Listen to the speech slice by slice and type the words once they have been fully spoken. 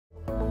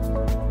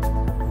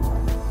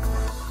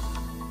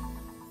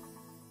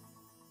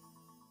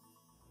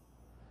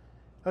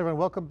Hi everyone,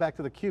 welcome back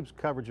to theCUBE's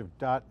coverage of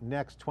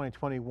 .next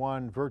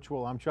 2021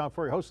 virtual. I'm John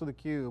Furrier, host of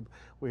theCUBE.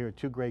 We're here with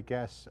two great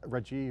guests,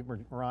 Rajiv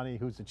Mirani,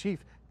 who's the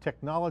Chief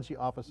Technology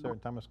Officer, and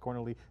Thomas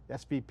Cornely,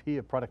 SVP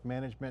of Product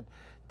Management.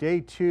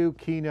 Day two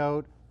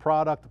keynote,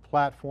 product,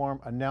 platform,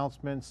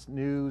 announcements,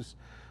 news.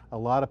 A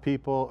lot of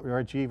people,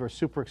 Rajiv, are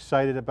super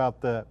excited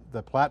about the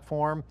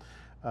platform,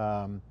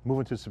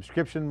 moving to a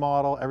subscription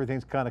model,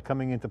 everything's kind of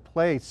coming into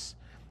place.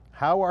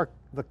 How are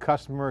the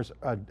customers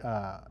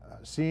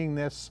seeing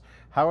this?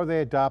 How are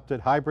they adopted?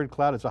 Hybrid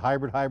cloud, it's a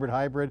hybrid,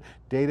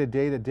 data,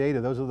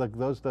 data.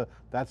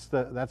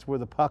 That's where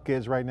the puck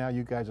is right now.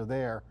 You guys are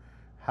there.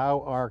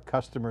 How are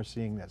customers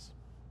seeing this?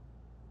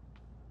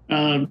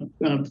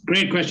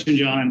 Great question,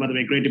 John. And by the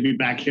way, great to be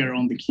back here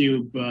on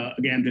theCUBE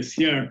again this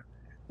year.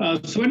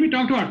 So when we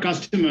talk to our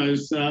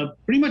customers,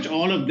 pretty much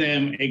all of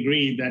them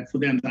agree that for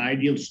them, the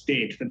ideal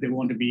state that they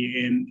want to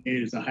be in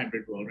is a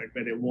hybrid world, right?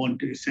 Where they want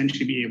to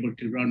essentially be able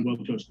to run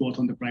workloads both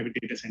on the private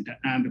data center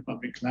and the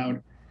public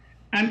cloud,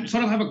 and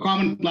sort of have a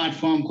common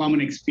platform,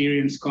 common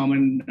experience,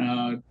 common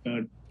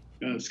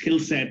skill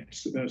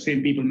sets,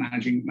 same people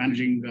managing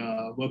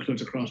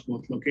workloads across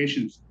both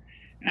locations.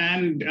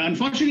 And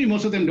unfortunately,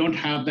 most of them don't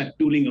have that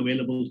tooling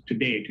available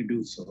today to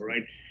do so,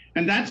 right?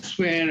 And that's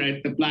where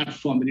the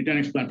platform, the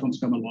Nutanix platform's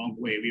come a long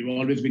way. We've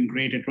always been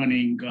great at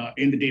running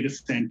in the data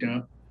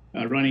center,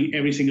 running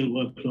every single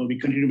workload. We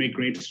continue to make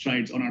great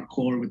strides on our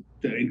core with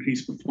the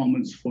increased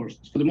performance for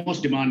the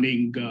most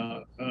demanding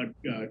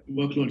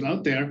workloads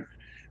out there.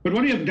 But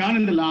what we have done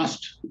in the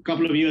last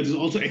couple of years is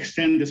also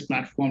extend this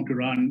platform to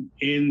run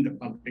in the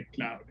public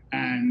cloud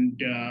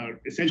and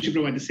essentially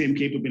provide the same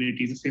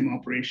capabilities, the same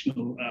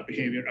operational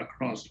behavior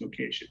across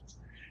locations.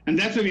 And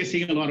that's where we're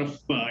seeing a lot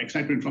of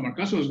excitement from our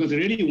customers, because they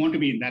really want to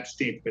be in that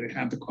state where they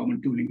have the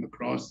common tooling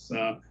across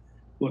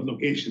both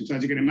locations. So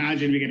as you can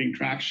imagine, we're getting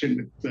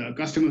traction with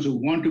customers who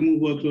want to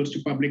move workloads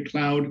to public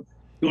cloud,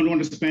 don't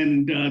want to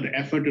spend the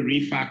effort to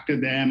refactor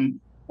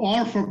them,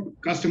 or for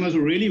customers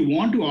who really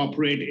want to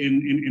operate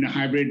in a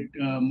hybrid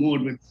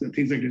mode with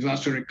things like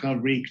disaster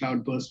recovery,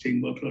 cloud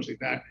bursting, workloads like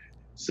that.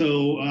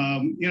 So,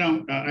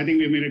 I think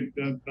we've made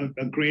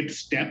a great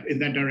step in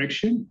that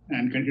direction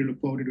and continue to look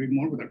forward to doing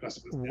more with our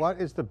customers.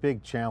 What is the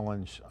big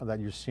challenge that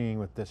you're seeing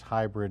with this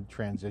hybrid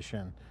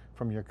transition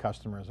from your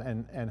customers,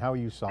 and how are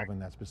you solving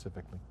that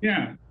specifically?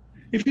 Yeah.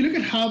 If you look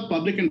at how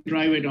public and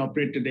private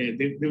operate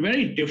today, they're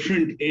very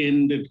different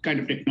in the kind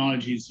of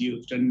technologies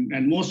used.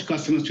 And most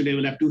customers today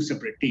will have two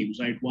separate teams,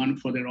 right? One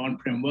for their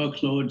on-prem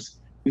workloads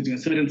using a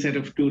certain set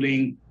of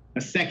tooling,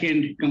 a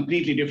second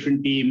completely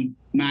different team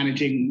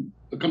managing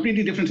a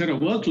completely different set of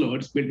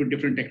workloads with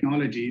different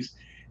technologies.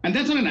 And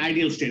that's not an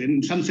ideal state.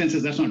 In some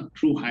senses, that's not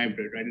true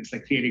hybrid, right? It's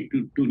like creating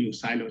two new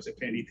silos, if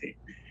anything.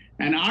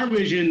 And our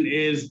vision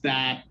is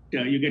that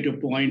you get to a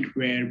point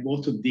where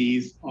both of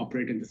these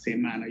operate in the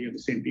same manner. You have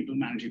the same people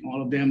managing all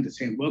of them, the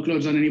same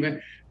workloads on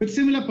anywhere, with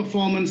similar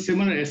performance,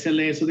 similar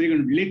SLA, so that you're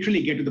going to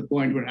literally get to the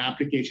point where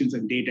applications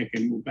and data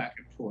can move back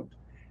and forth.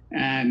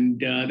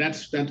 And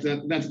that's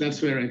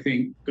where I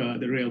think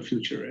the real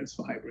future is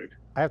for hybrid.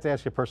 I have to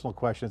ask you a personal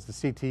question. As the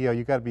CTO,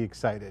 you got to be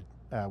excited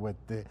with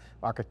the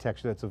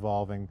architecture that's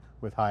evolving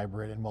with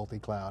hybrid and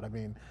multi-cloud. I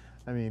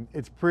mean,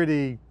 it's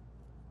pretty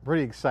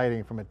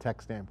exciting from a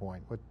tech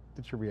standpoint.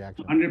 What's your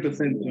reaction?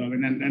 100%,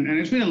 and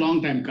it's been a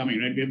long time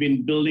coming, right? We've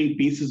been building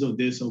pieces of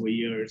this over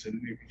years,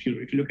 and if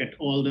you look at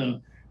all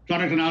the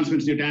product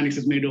announcements Nutanix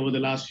has made over the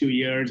last few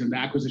years and the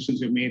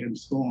acquisitions we've made and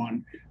so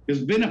on,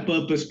 there's been a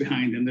purpose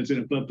behind them. There's been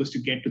a purpose to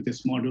get to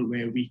this model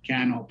where we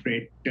can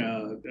operate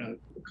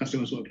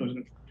customers' workloads in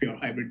a pure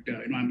hybrid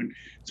environment.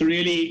 So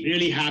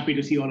really happy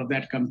to see all of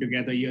that come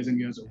together, years and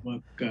years of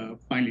work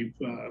finally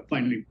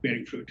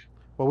bearing fruit.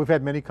 Well, we've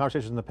had many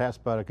conversations in the past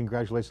about it.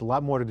 Congratulations, a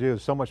lot more to do.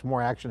 There's so much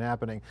more action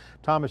happening.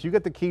 Thomas, you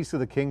got the keys to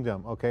the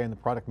kingdom, okay, in the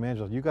product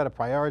management. You got to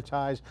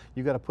prioritize,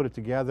 you got to put it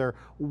together.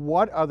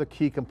 What are the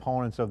key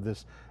components of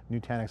this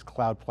Nutanix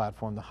cloud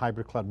platform, the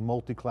hybrid cloud,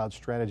 multi-cloud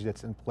strategy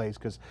that's in place?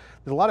 Because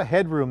there's a lot of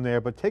headroom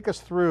there, but take us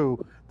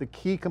through the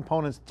key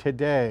components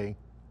today,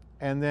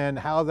 and then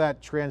how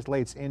that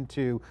translates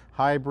into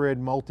hybrid,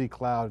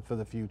 multi-cloud for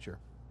the future.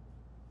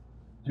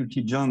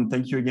 Absolutely, John,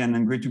 thank you again,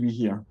 and great to be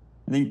here.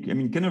 I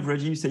mean, kind of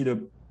Rajiv said it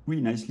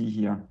really nicely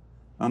here.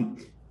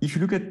 If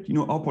you look at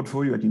our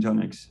portfolio at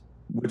Nutanix,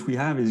 what we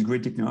have is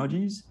great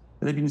technologies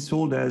that have been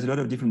sold as a lot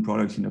of different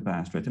products in the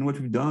past, right? And what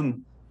we've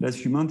done last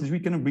few months is we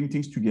kind of bring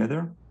things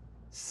together,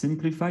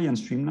 simplify and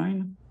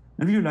streamline,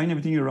 and really align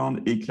everything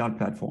around a cloud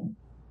platform,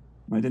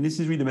 right? And this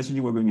is really the messaging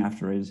we're going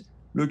after is,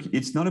 look,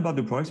 it's not about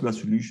the products, it's about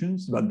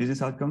solutions, it's about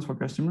business outcomes for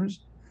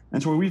customers.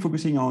 And so we're really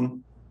focusing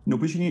on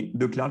pushing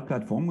the cloud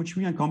platform, which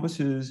really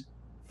encompasses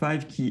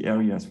 5 key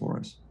areas for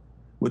us.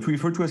 What we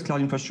refer to as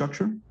cloud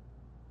infrastructure,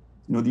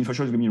 the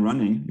infrastructure is going to be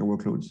running your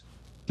workloads.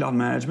 Cloud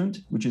management,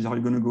 which is how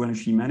you're going to go and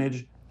actually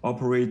manage,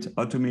 operate,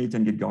 automate,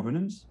 and get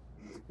governance.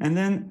 And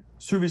then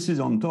services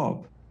on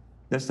top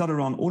that start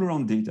all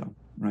around data,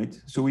 right?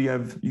 So we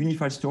have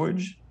unified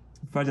storage,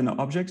 files and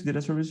objects,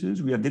 data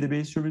services. We have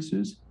database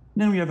services.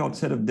 Then we have our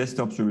set of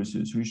desktop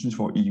services, solutions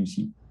for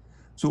EUC.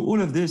 So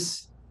all of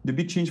this the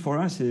big change for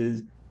us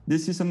is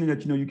this is something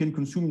that you can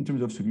consume in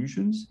terms of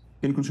solutions,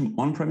 you can consume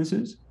on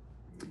premises.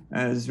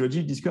 As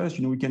Rajiv discussed,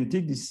 we can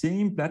take the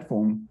same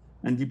platform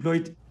and deploy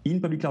it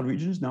in public cloud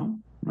regions now,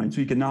 right? So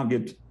you can now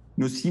get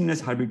seamless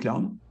hybrid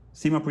cloud,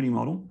 same operating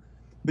model.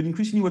 But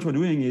increasingly what we're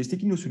doing is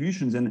taking those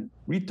solutions and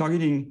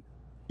retargeting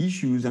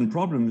issues and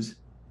problems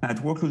at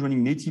workloads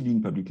running natively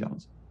in public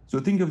clouds. So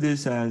think of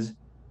this as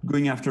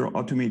going after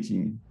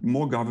automating,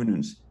 more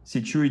governance,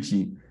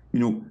 security,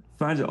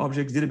 files,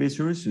 objects, database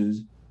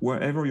services,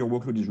 wherever your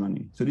workload is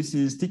running. So this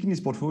is taking this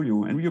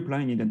portfolio and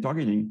reapplying it and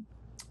targeting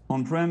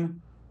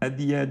on-prem, at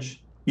the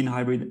edge, in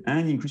hybrid,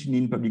 and increasingly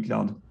in public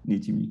cloud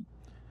natively.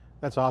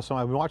 That's awesome.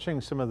 I've been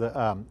watching some of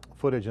the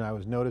footage and I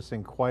was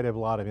noticing quite a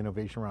lot of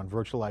innovation around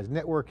virtualized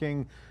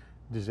networking,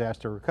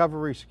 disaster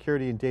recovery,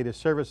 security, and data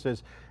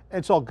services.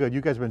 It's all good. You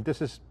guys have been,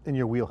 this is in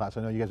your wheelhouse.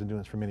 I know you guys have been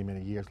doing this for many,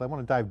 many years. I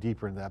want to dive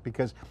deeper into that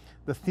because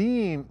the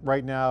theme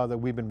right now that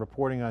we've been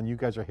reporting on, you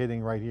guys are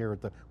hitting right here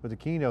with the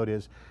keynote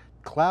is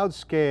cloud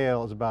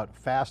scale is about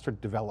faster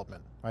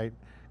development, right?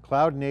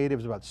 Cloud native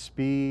is about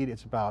speed.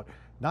 It's about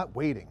not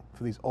waiting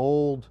for these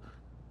old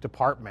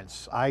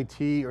departments,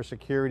 IT or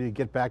security, to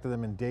get back to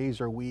them in days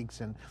or weeks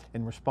and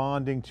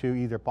responding to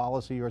either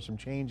policy or some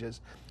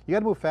changes. You got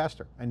to move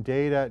faster, and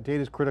data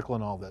is critical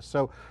in all this.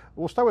 So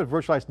we'll start with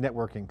virtualized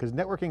networking, because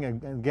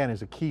networking, again,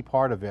 is a key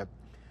part of it.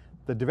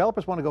 The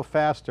developers want to go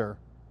faster,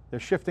 they're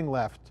shifting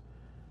left.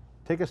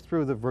 Take us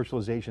through the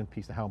virtualization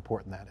piece and how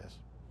important that is.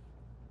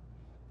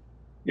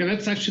 Yeah,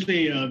 that's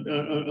actually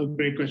a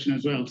great question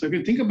as well. So if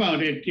you think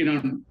about it,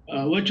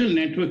 virtual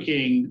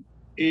networking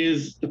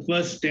is the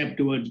first step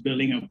towards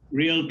building a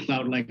real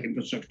cloud-like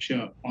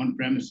infrastructure on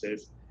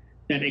premises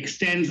that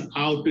extends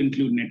out to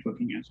include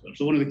networking as well.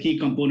 So one of the key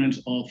components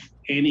of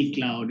any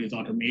cloud is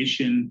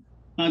automation.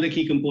 The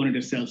key component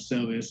is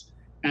self-service.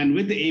 And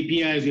with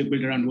the APIs you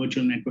build around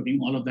virtual networking,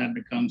 all of that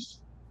becomes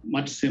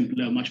much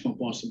simpler, much more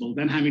possible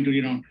than having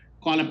to,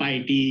 call up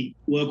IT,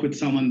 work with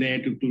someone there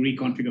to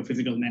reconfigure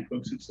physical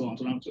networks and so on.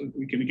 So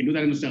we can do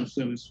that in a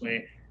self-service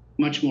way,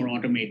 much more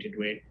automated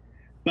way.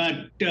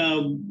 But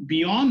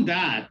beyond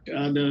that,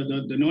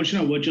 the notion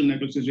of virtual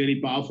networks is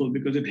really powerful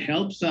because it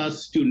helps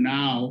us to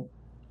now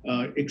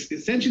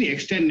essentially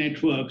extend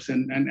networks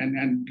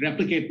and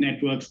replicate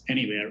networks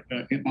anywhere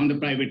on the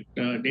private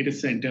data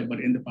center, but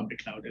in the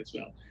public cloud as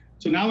well.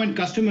 So now when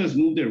customers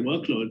move their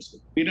workloads,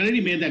 we've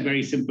already made that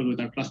very simple with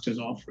our clusters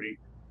offering.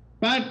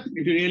 But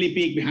if you really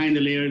peek behind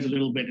the layers a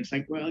little bit, it's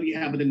like, well,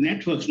 yeah, but the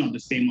network's not the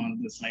same on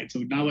the side. So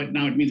now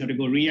it means I have to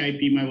go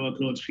re-IP my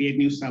workloads, create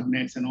new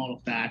subnets and all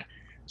of that.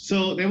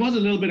 So there was a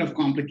little bit of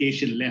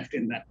complication left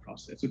in that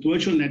process. With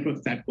virtual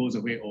networks, that goes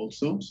away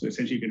also. So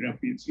essentially you have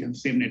the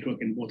same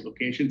network in both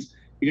locations.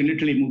 You can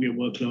literally move your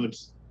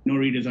workloads, no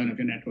redesign of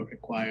your network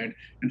required,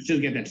 and still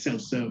get that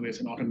self-service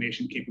and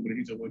automation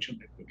capabilities of virtual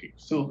networking.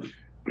 So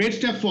great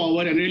step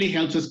forward and really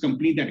helps us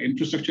complete that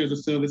infrastructure as a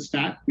service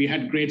stack. We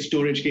had great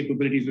storage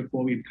capabilities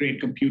before, we had great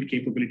compute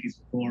capabilities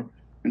before,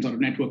 and sort of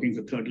networking is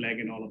the third leg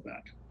in all of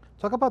that.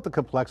 Talk about the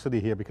complexity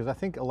here, because I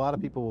think a lot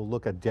of people will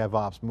look at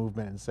DevOps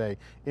movement and say,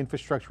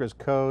 infrastructure as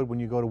code, when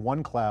you go to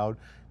one cloud,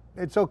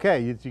 it's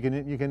okay, you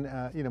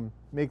can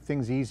make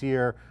things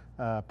easier,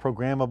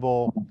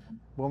 programmable.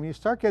 But when you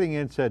start getting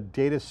into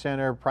data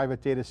center,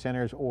 private data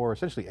centers, or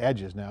essentially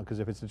edges now, because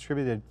if it's a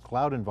distributed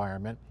cloud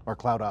environment or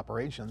cloud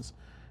operations,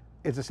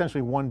 it's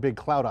essentially one big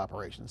cloud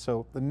operation.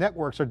 So the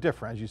networks are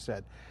different, as you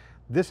said.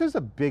 This is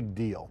a big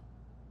deal,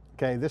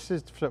 okay?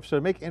 So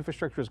to make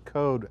infrastructure as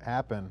code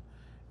happen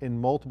in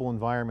multiple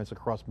environments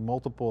across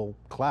multiple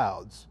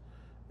clouds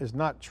is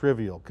not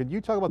trivial. Could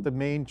you talk about the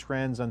main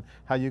trends on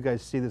how you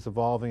guys see this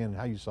evolving and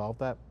how you solve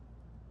that?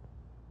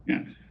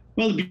 Yeah.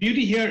 Well, the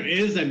beauty here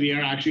is that we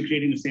are actually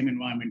creating the same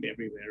environment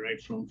everywhere,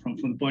 right? From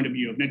the point of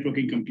view of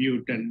networking,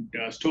 compute, and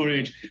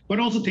storage, but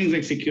also things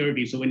like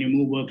security. So when you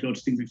move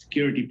workloads, things like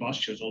security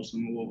postures also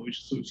move over,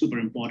 which is super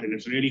important.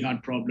 It's a really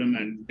hard problem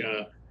and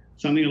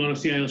something a lot of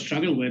CIOs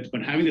struggle with,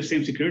 but having the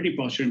same security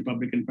posture in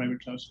public and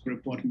private cloud is super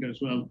important as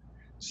well.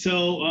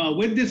 So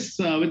with this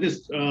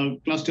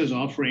clusters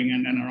offering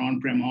and our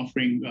on-prem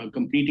offering,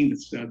 completing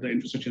the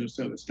infrastructure as a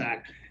service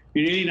stack,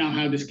 we really now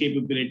have this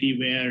capability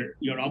where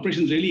your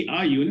operations really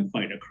are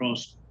unified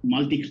across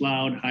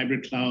multi-cloud,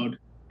 hybrid cloud,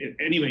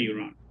 anywhere you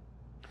run.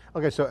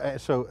 Okay,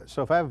 so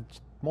if I have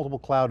multiple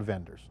cloud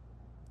vendors,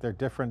 they're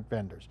different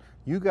vendors.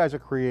 You guys are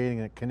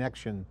creating a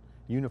connection,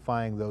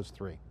 unifying those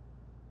three.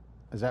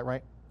 Is that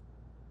right?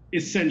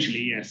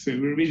 Essentially, yes. So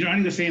we're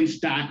running the same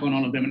stack on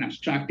all of them and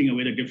abstracting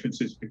away the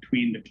differences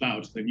between the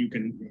clouds so that you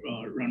can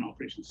run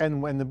operations.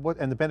 And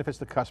the benefits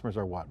to customers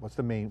are what? What's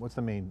the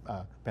main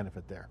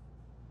benefit there?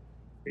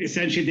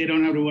 Essentially, they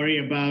don't have to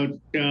worry about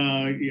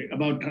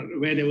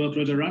where their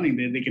workloads are running.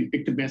 They can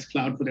pick the best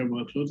cloud for their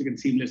workloads. They can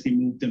seamlessly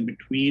move them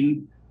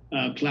between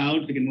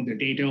clouds. They can move their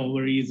data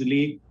over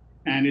easily,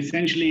 and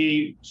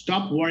essentially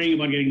stop worrying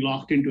about getting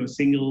locked into a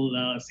single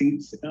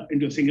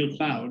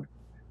cloud,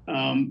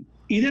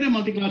 either a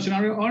multi-cloud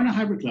scenario or in a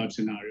hybrid cloud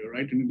scenario,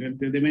 right? And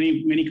there are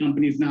many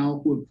companies now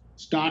who have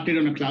started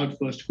on a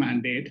cloud-first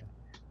mandate.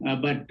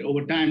 but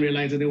over time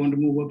realize that they want to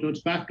move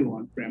workloads back to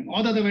on-prem,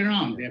 or the other way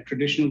around. They have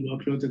traditional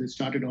workloads that they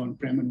started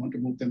on-prem and want to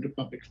move them to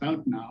public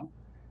cloud now.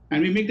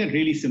 And we make that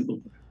really simple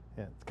for them.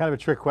 Yeah, it's kind of a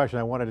trick question.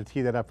 I wanted to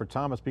tee that up for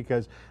Thomas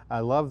because I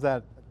love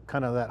that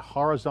kind of that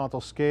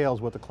horizontal scale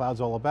is what the cloud's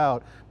all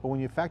about, but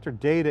when you factor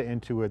data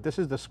into it, this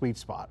is the sweet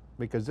spot,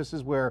 because this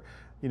is where,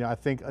 I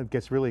think it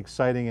gets really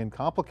exciting and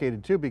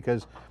complicated too,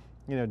 because,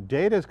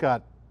 data's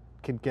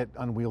can get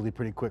unwieldy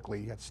pretty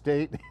quickly. You got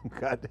state, you've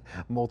got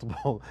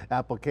multiple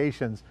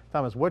applications.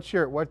 Thomas,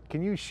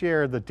 can you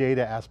share the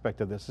data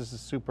aspect of this? This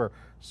is super,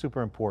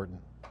 super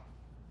important.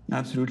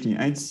 Absolutely,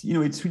 and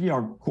it's really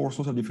our core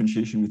source of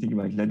differentiation. We think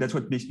about it. That's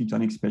what makes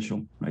Nutanix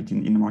special, right,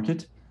 in the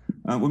market.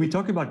 When we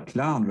talk about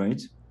cloud,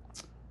 right,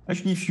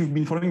 actually, if you've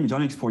been following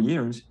Nutanix for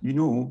years,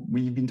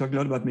 we've been talking a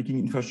lot about making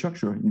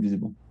infrastructure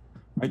invisible,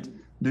 right?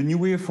 The new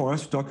way for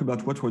us to talk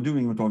about what we're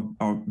doing, what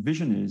our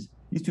vision is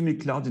to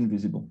make clouds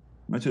invisible,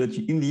 right? So that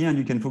in the end,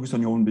 you can focus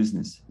on your own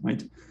business,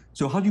 right?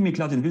 So how do you make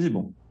clouds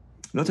invisible?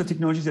 Lots of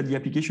technologies at the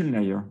application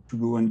layer to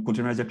go and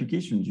containerize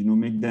applications,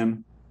 make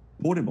them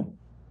portable,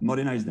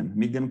 modernize them,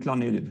 make them cloud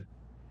native.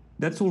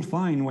 That's all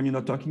fine when you're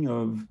not talking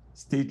of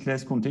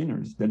stateless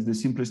containers. That's the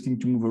simplest thing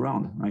to move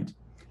around, right?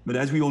 But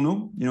as we all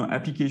know,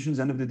 applications,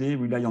 end of the day,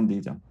 rely on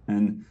data.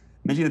 And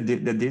managing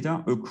that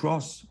data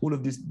across all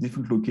of these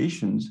different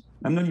locations,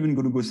 I'm not even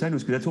going to go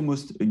sideways because that's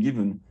almost a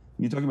given.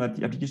 When you're talking about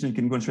the application, it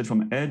can go straight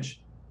from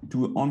edge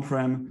to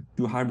on-prem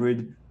to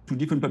hybrid to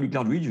different public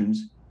cloud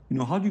regions.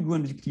 How do you go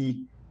and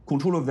basically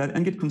control of that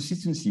and get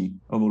consistency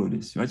of all of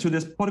this, right? So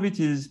there's part of it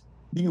is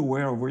being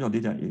aware of where your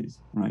data is,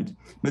 right?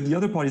 But the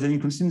other part is having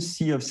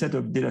consistency of set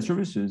of data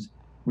services,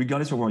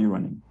 regardless of where you're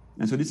running.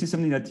 And so this is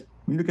something that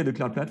when you look at the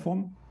cloud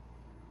platform,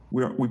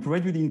 we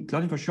provide you the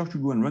cloud infrastructure to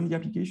go and run the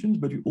applications,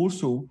 but you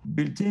also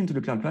built into the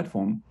cloud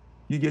platform,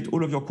 you get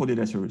all of your core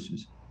data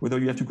services, whether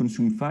you have to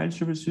consume file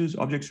services,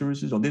 object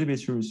services, or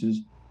database services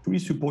to really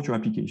support your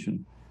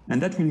application.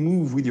 And that will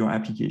move with your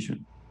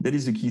application. That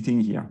is the key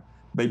thing here.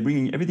 By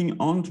bringing everything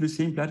onto the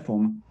same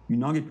platform, you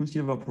now get consistency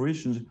of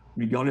operations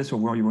regardless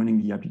of where you're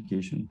running the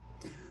application.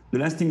 The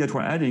last thing that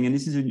we're adding, and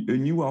this is a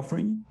new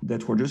offering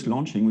that we're just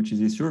launching, which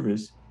is a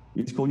service,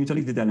 it's called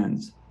Nutanix Data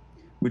Lens,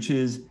 which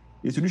is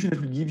a solution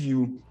that will give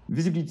you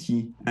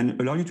visibility and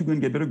allow you to go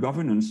and get better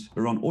governance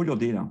around all your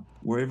data,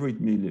 wherever it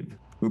may live,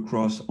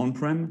 across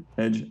on-prem,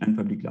 edge, and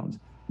public clouds.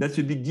 That's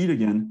a big deal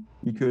again,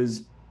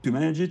 because to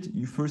manage it,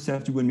 you first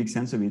have to go and make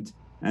sense of it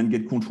and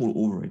get control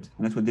over it.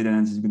 And that's what Data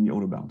Lens is going to be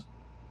all about.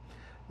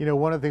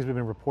 One of the things we've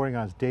been reporting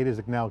on is data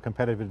is now a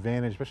competitive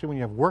advantage, especially when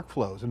you have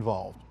workflows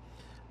involved.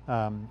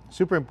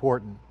 Super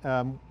important.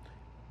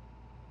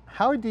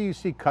 How do you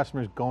see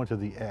customers going to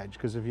the edge?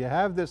 Because if you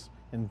have this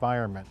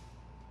environment,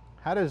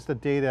 how does the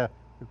data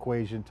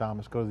equation,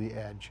 Thomas, go to the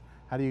edge?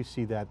 How do you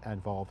see that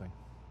evolving?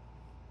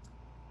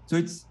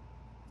 So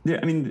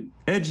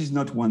edge is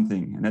not one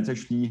thing, and that's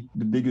actually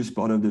the biggest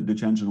part of the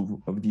challenge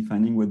of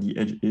defining what the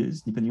edge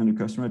is, depending on the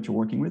customer that you're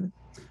working with.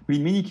 But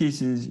in many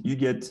cases, you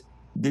get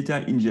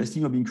data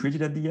ingesting or being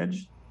created at the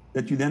edge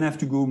that you then have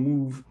to go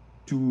move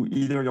to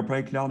either your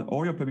private cloud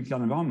or your public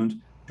cloud environment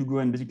to go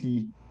and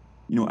basically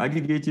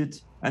aggregate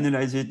it,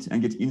 analyze it,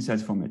 and get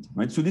insights from it,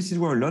 right? So this is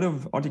where a lot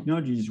of our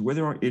technologies,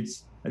 whether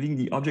it's having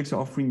the objects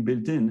offering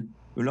built in,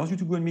 allows you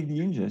to go and make the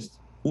ingest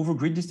over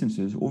great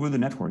distances, over the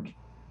network,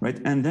 right?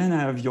 And then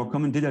have your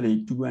common data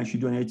lake to go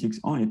actually do analytics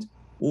on it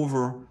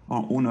over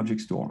our own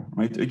object store,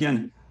 right?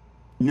 Again,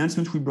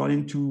 enhancements we brought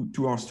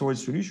into our storage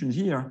solutions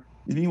here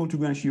is being able to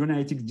go and actually run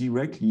analytics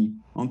directly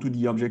onto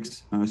the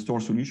objects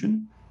store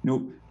solution,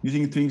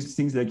 using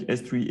things like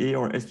S3A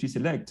or S3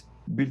 Select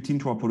built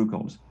into our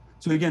protocols.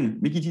 So again,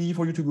 make it easy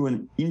for you to go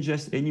and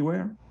ingest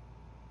anywhere,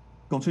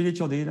 consolidate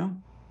your data,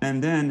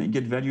 and then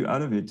get value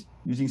out of it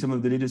using some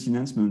of the latest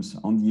enhancements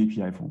on the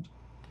API front.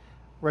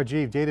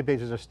 Rajiv,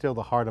 databases are still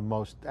the heart of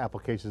most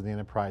applications in the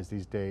enterprise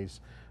these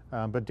days.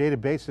 But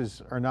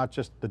databases are not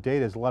just the data,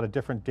 there's a lot of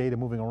different data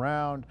moving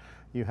around.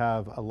 You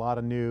have a lot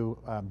of new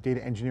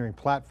data engineering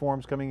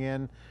platforms coming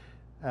in.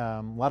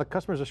 A lot of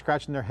customers are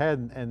scratching their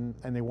head and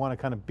they want to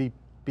kind of be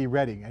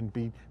ready and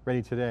be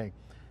ready today.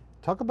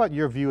 Talk about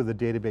your view of the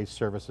database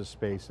services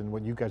space and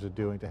what you guys are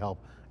doing to help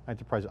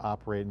enterprises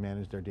operate and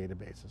manage their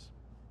databases.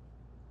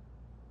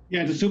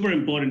 Yeah, it's a super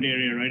important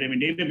area, right? I mean,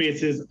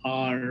 databases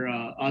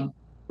are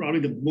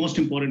probably the most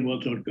important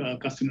workload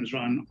customers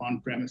run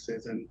on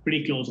premises and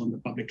pretty close on the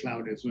public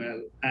cloud as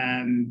well.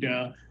 And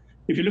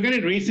if you look at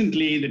it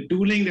recently, the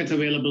tooling that's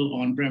available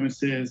on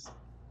premises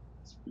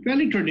is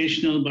fairly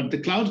traditional, but the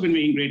cloud's been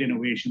making great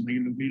innovation.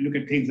 You look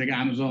at things like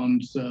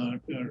Amazon's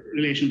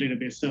relational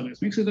database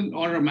service, makes it an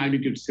order of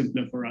magnitude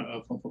simpler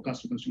for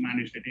customers to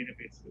manage their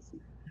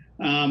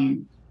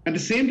databases. At the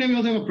same time, we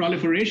also have a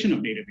proliferation of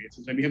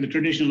databases. Like we have the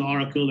traditional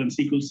Oracle and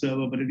SQL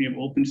Server, but then we have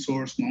open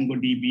source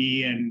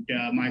MongoDB and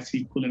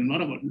MySQL and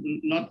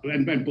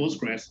and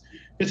Postgres.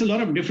 There's a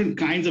lot of different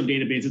kinds of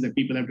databases that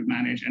people have to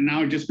manage. And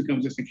now it just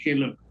becomes just like, hey,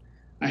 look,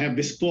 I have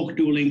bespoke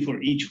tooling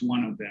for each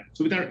one of them.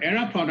 So with our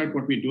Era product,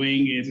 what we're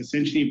doing is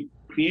essentially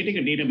creating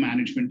a data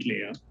management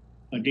layer,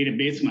 a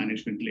database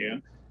management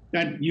layer,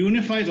 that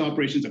unifies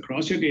operations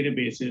across your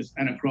databases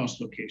and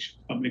across locations,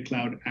 public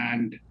cloud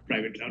and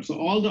private cloud. So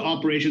all the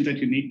operations that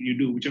you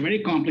do, which are very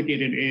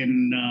complicated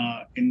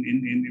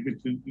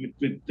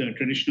with the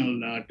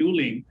traditional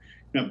tooling,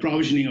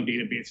 provisioning of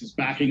databases,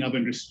 backing up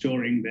and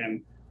restoring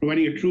them,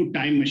 providing a true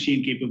time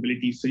machine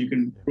capability so you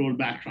can roll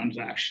back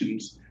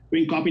transactions,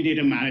 doing copy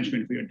data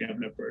management for your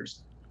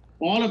developers.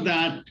 All of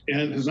that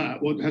has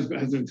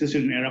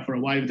existed in Era for a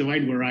while with a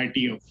wide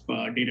variety of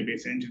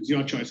database engines,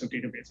 your choice of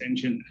database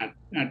engine at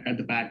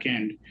the back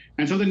end.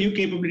 And so the new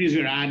capabilities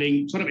we're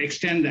adding sort of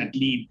extend that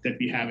lead that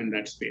we have in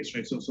that space,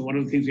 right? So one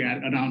of the things we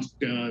announced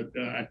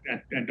at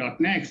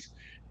 .next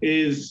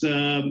is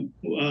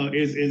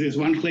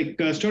one-click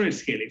storage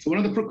scaling. So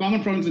one of the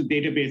common problems with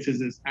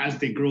databases is as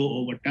they grow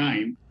over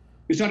time,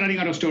 we start running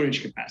out of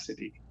storage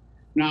capacity.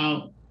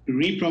 Now, to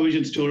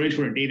re-provision storage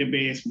for a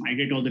database,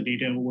 migrate all the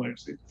data over,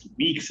 it's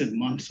weeks and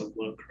months of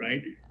work,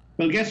 right?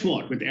 Well, guess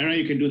what? With Era,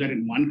 you can do that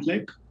in one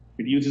click.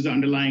 It uses the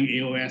underlying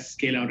AOS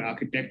scale-out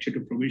architecture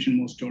to provision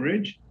more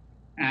storage,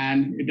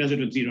 and it does it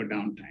with zero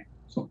downtime.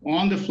 So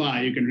on the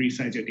fly, you can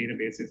resize your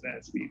databases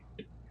as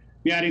needed.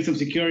 We're adding some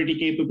security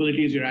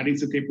capabilities. We're adding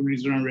some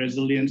capabilities around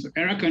resilience.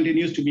 Era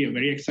continues to be a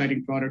very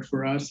exciting product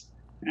for us.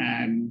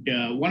 And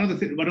one of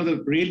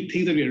the real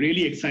things that we're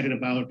really excited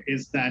about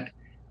is that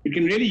it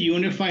can really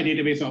unify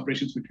database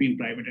operations between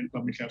private and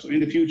public cloud. So in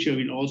the future,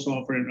 we'll also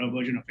offer a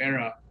version of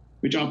Era,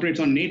 which operates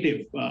on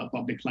native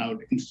public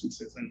cloud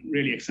instances, and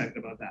really excited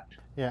about that.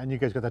 Yeah, and you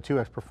guys got that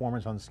 2x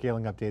performance on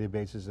scaling up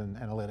databases and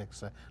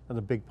analytics. Another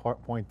big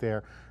point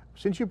there.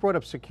 Since you brought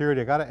up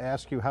security, I got to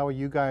ask you, how are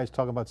you guys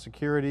talking about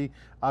security?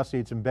 Obviously,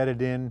 it's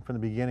embedded in from the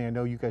beginning. I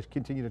know you guys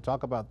continue to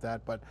talk about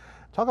that, but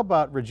talk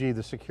about, Rajiv,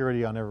 the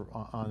security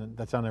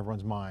that's on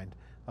everyone's mind.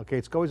 Okay,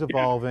 it's always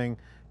evolving.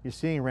 You're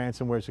seeing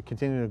ransomware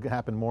continuing to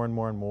happen more and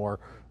more and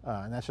more,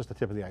 and that's just the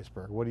tip of the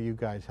iceberg. What do you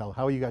guys how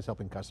are you guys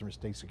helping customers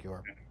stay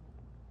secure?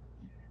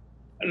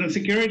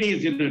 Security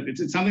is,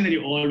 it's something that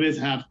you always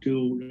have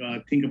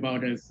to think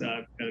about as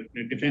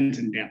defense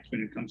in depth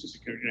when it comes to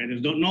security. Right?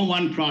 There's no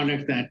one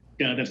product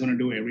that's going to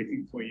do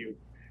everything for you.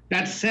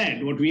 That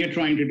said, what we are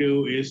trying to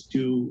do is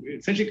to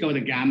essentially cover the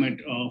gamut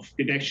of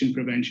detection,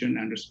 prevention,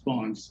 and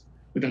response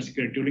with our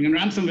security tooling. And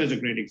ransomware is a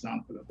great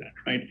example of that,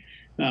 right?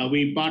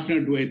 We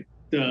partnered with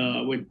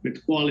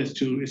Qualys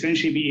to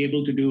essentially be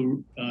able to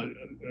do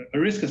a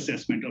risk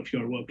assessment of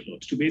your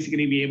workloads, to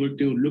basically be able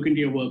to look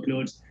into your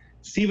workloads,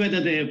 see whether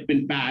they have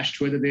been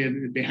patched, whether they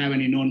have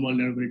any known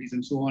vulnerabilities,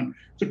 and so on.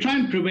 So try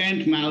and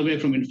prevent malware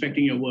from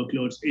infecting your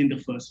workloads in the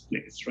first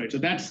place, right? So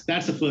that's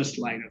the first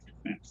line of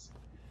defense.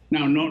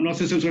 Now, no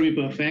system's going to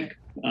be perfect.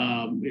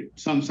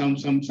 Some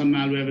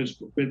malware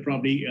will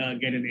probably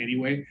get it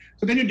anyway.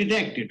 So then you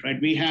detect it,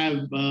 right? We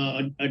have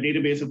a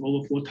database of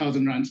over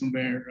 4,000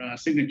 ransomware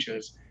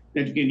signatures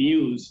that you can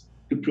use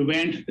to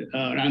prevent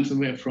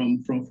ransomware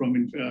from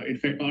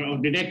infect or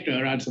detect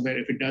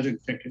ransomware if it does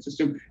infect your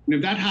system. And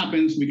if that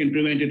happens, we can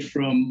prevent it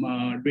from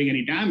doing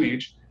any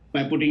damage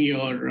by putting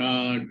your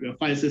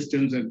file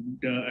systems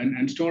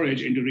and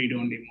storage into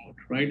read-only mode,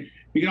 right?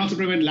 We can also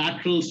prevent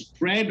lateral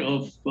spread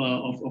of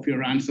your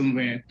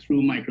ransomware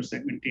through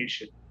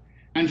microsegmentation.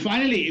 And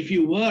finally, if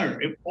you were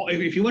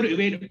to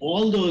evade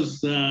all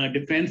those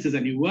defenses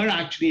and you were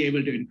actually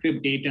able to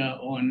encrypt data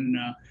on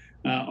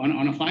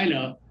a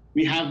filer,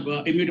 we have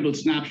immutable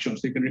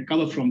snapshots. So you can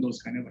recover from those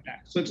kind of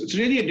attacks. So it's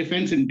really a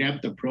defense in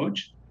depth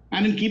approach.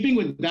 And in keeping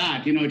with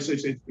that,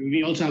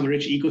 we also have a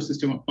rich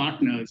ecosystem of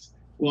partners.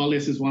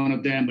 Qualys is one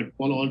of them, but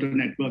Palo Alto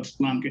Networks,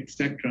 Splunk, et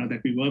cetera,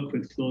 that we work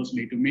with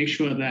closely to make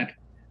sure that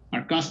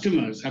our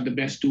customers have the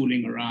best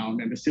tooling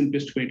around and the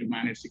simplest way to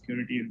manage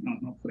security,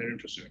 not for their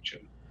infrastructure.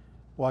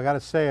 Well, I got to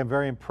say, I'm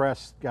very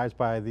impressed, guys,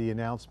 by the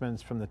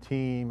announcements from the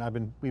team.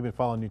 We've been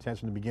following Nutanix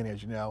from the beginning,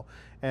 as you know,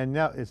 and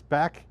now it's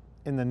back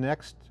in the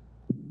next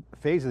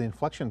phase of the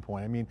inflection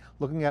point. I mean,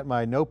 looking at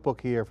my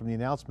notebook here from the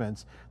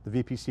announcements,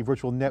 the VPC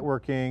virtual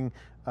networking,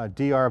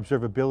 DR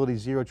observability,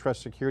 zero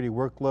trust security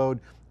workload,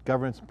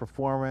 governance and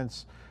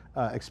performance,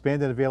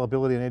 expanded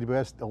availability on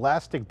AWS,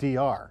 elastic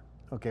DR.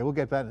 Okay, we'll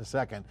get that in a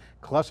second.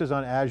 Clusters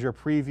on Azure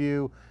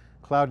preview,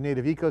 cloud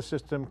native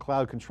ecosystem,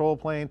 cloud control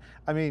plane.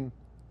 I mean,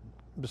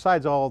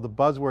 besides all the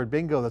buzzword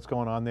bingo that's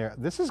going on there,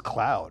 this is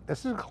cloud.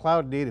 This is a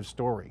cloud native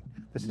story.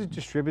 This is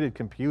distributed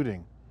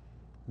computing.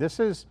 This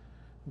is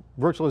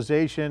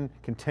virtualization,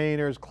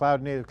 containers,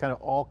 cloud native,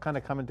 all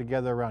coming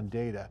together around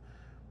data.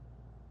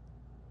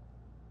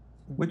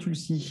 What you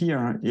see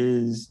here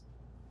is,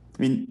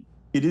 it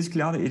is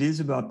cloud, it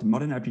is about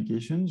modern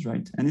applications,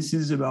 right? And this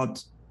is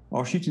about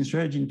our shift in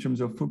strategy in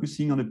terms of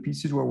focusing on the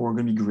pieces where we're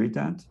going to be great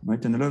at,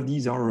 right? And a lot of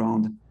these are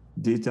around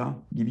data,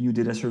 giving you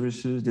data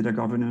services, data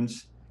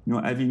governance,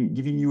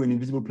 giving you an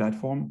invisible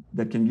platform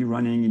that can be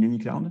running in any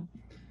cloud,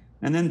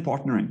 and then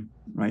partnering,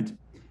 right?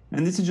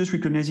 And this is just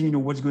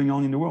recognizing, what's going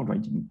on in the world,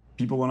 right?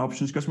 People want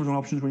options, customers want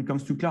options when it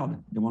comes to cloud.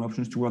 They want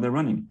options to where they're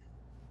running.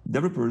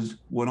 Developers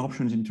want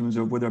options in terms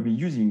of what they'll be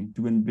using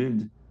to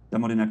build their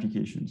modern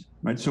applications,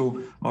 right?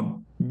 So our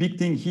big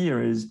thing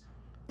here is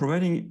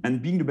providing and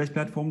being the best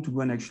platform to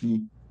go and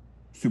actually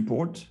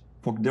support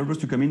for developers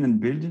to come in and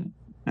build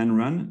and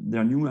run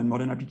their new and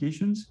modern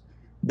applications.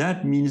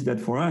 That means that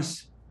for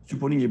us,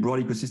 supporting a broad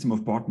ecosystem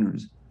of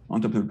partners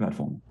on top of the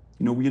platform.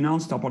 We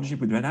announced our partnership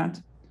with Red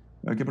Hat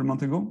a couple of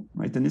months ago,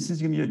 right? And this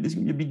is going to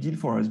be a big deal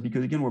for us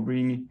because again, we're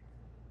bringing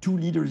two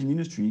leaders in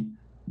industry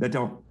that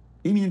are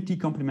eminently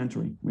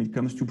complementary when it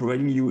comes to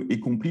providing you a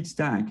complete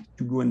stack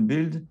to go and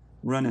build,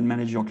 run, and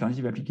manage your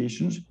cloud-native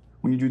applications.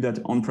 When you do that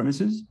on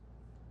premises,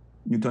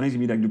 Nutanix will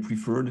be like the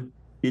preferred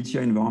ATI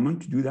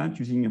environment to do that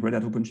using Red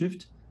Hat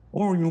OpenShift,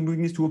 or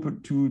moving this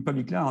to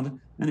public cloud,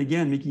 and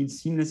again, making it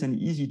seamless and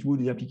easy to move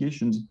the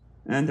applications,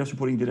 and they're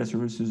supporting data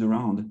services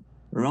around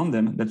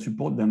them that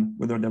support them,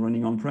 whether they're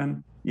running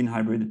on-prem, in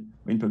hybrid,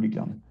 or in public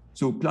cloud.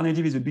 So cloud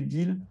native is a big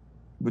deal,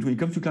 but when it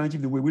comes to cloud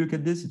native, the way we look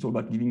at this, it's all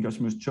about giving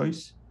customers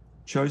choice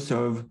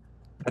of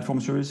platform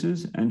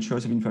services and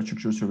choice of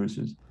infrastructure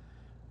services.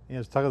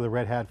 Let's talk to the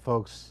Red Hat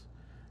folks.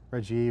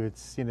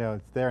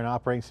 Rajiv, they're an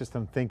operating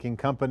system thinking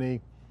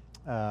company.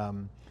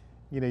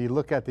 You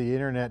look at the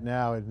internet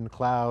now in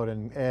cloud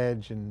and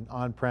edge and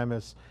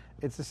on-premise,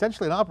 it's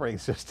essentially an operating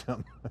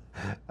system.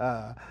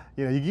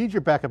 You need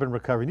your backup and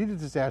recovery, you need a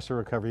disaster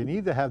recovery, you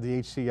need to have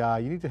the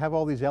HCI, you need to have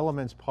all these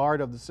elements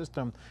part of the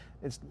system.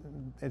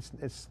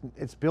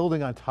 It's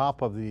building on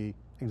top of the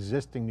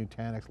existing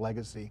Nutanix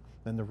legacy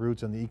and the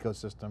roots and the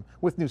ecosystem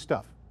with new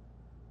stuff.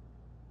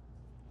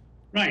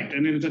 Right,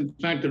 and in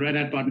fact, the Red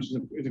Hat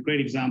partnership is a great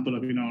example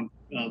of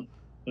a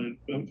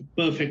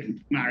perfect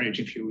marriage,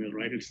 if you will,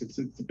 right? It's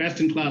the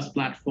best-in-class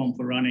platform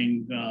for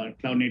running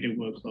cloud-native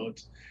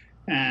workloads,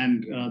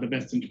 and the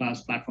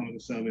best-in-class platform as a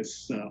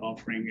service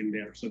offering in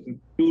there. So the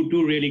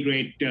two really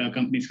great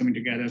companies coming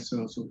together.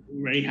 So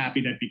very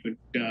happy that we could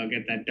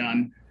get that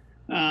done.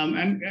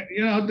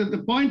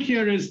 The point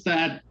here is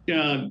that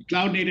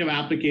cloud-native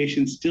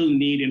applications still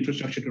need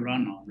infrastructure to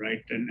run on,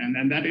 right?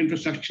 And that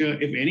infrastructure,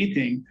 if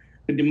anything,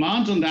 the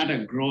demands on that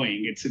are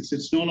growing.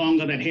 It's no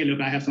longer that, hey, look,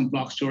 I have some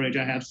block storage,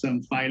 I have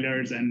some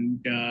filers, and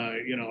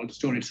the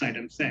storage side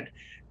I'm set.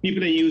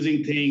 People are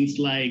using things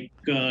like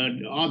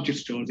object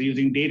stores. They're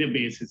using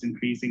databases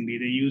increasingly.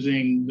 They're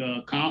using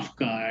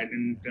Kafka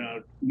and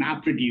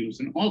MapReduce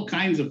and all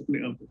kinds of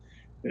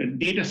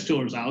data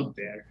stores out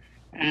there.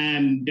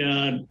 And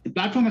the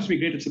platform has to be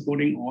great at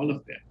supporting all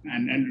of them.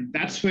 And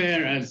that's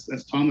where, as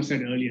Thomas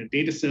said earlier,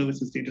 data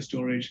services, data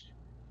storage,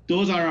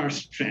 those are our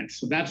strengths.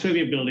 So that's where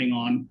we're building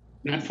on.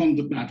 Platform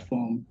to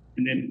platform,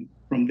 and then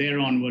from there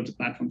onwards, the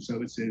platform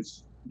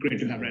services. Great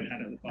to have Red Hat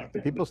as a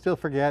partner. People still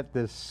forget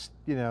this,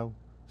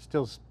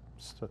 still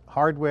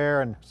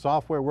hardware and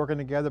software working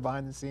together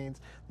behind the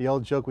scenes. The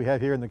old joke we have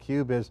here in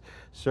theCUBE is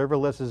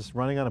serverless is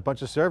running on a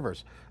bunch of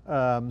servers.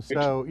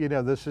 So,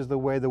 this is the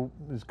way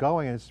it's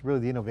going, and it's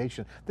really the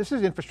innovation. This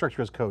is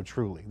infrastructure as code,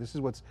 truly. This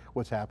is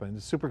what's happening.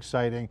 It's super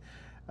exciting.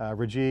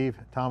 Rajiv,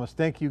 Thomas,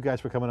 thank you guys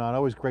for coming on.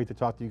 Always great to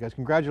talk to you guys.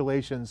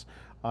 Congratulations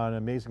on an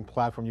amazing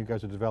platform you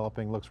guys are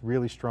developing. Looks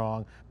really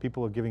strong.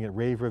 People are giving it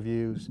rave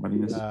reviews,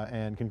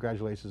 and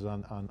congratulations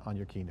on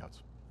your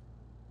keynotes.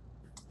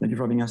 Thank you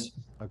for having us.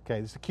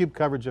 Okay, this is the CUBE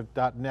coverage of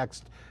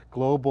 .next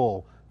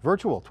Global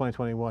Virtual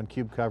 2021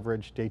 CUBE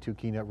coverage, day 2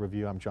 keynote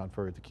review. I'm John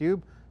Furrier at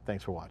theCUBE.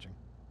 Thanks for watching.